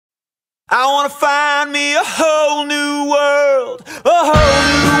I wanna find me a whole new world, a whole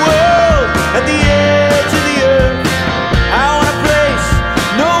new world at the edge of the earth. I want a place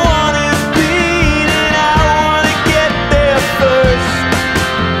no one has been, and I wanna get there first.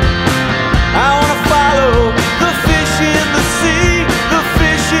 I wanna follow the fish in the sea, the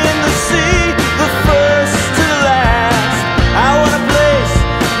fish in the sea, the first to the last. I want a place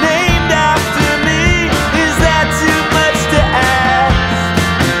named after me. Is that too much to ask?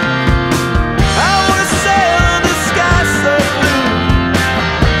 I wanna sail on the sky so blue.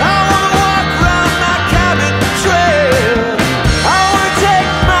 I wanna walk round my Cabot Trail. I wanna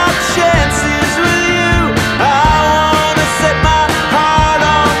take my chances with you. I wanna set my heart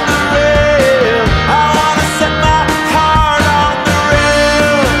on the rail. I wanna set my heart on the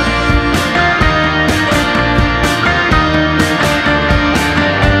rail.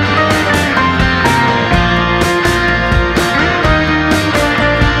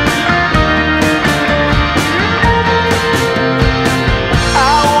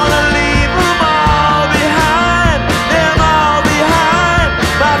 I wanna leave them all behind,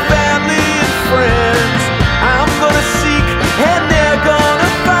 my family and friends. I'm gonna seek and they're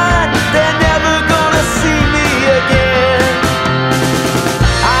gonna find, they're never gonna see me again.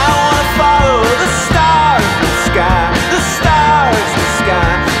 I wanna follow the stars in the sky, the stars in the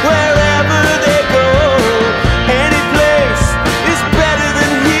sky, wherever they go. Any place is better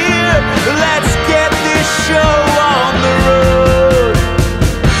than here. Let's get this show on the road.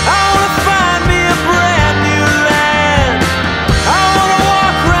 I wanna find me a brand new land. I wanna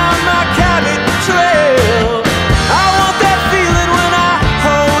walk round my Cabot Trail. I want that feeling when I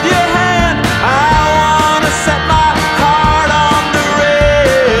hold your hand. I wanna set my heart on the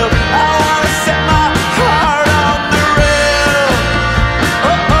rail. I wanna set my heart on the rail.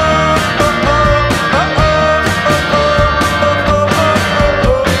 Oh oh oh oh oh oh oh oh oh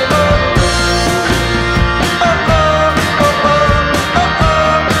oh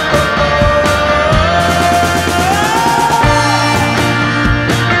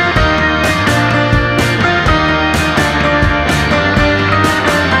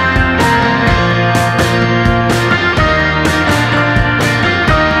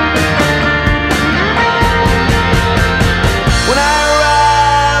When I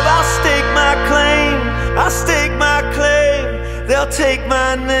arrive, I'll stake my claim. I'll stake my claim. They'll take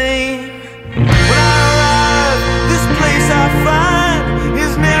my name. When I arrive, this place I find.